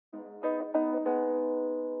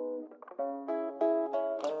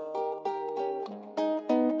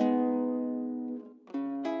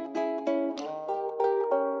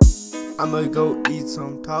I'ma go eat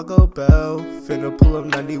some Taco Bell. Finna pull up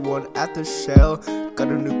 91 at the Shell. Got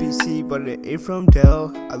a new PC, but it ain't from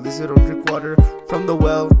Dell. At least I don't drink water from the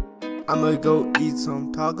well. I'ma go eat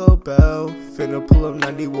some Taco Bell. Finna pull up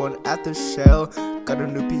 91 at the Shell. Got a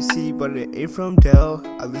new PC, but it ain't from Dell.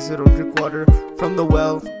 At least I don't drink water from the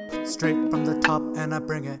well. Straight from the top and I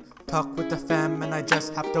bring it. Talk with the fam and I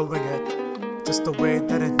just have to wing it. Just the way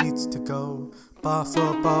that it needs to go. Ball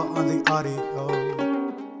for ball on the audio.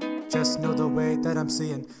 Just know the way that I'm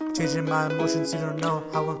seeing. Changing my emotions, you don't know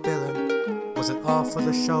how I'm feeling. Was it all for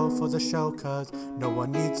the show, cause no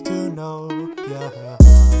one needs to know, yeah.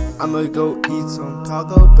 I'ma go eat some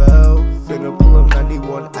Taco Bell. Finna pull up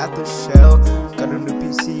 91 at the Shell. Got a new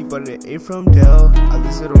PC, but it ain't from Dell. At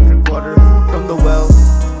least I don't drink water from the well.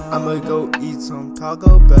 I'ma go eat some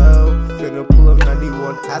Taco Bell. Finna pull up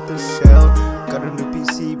 91 at the Shell. Got a new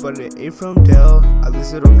PC, but it ain't from Dell. At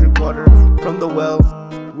least I don't drink water from the well.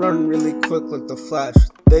 Run really quick like the Flash.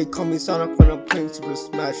 They call me Sonic when I'm playing Super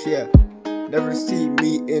Smash, yeah. Never see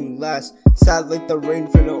me in last. Sad like the rain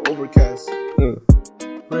finna overcast.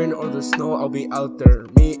 Rain or the snow, I'll be out there.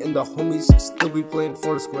 Me and the homies still be playing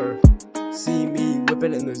Foursquare. See me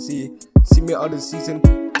whipping in the Z. See me out of season,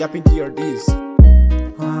 gapping TRDs.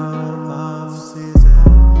 Out of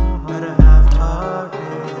season, better have a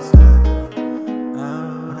reason.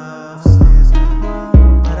 Out of season,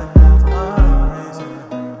 better have a reason.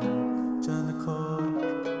 Chill in the cold,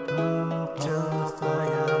 chill in the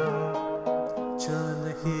fire, chill in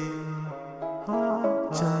the heat,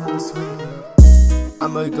 chill in the sweet.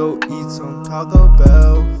 I'ma go eat some Taco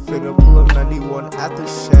Bell. Finna pull up 91 at the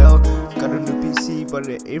Shell. Got a new PC, but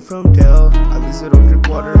it ain't from Dell. At least I don't drink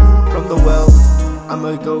water from the well.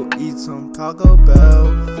 I'ma go eat some Taco Bell.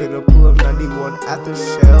 Finna pull up 91 at the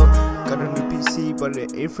Shell. Got a new PC, but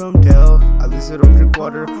it ain't from Dell. At least I don't drink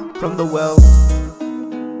water from the well.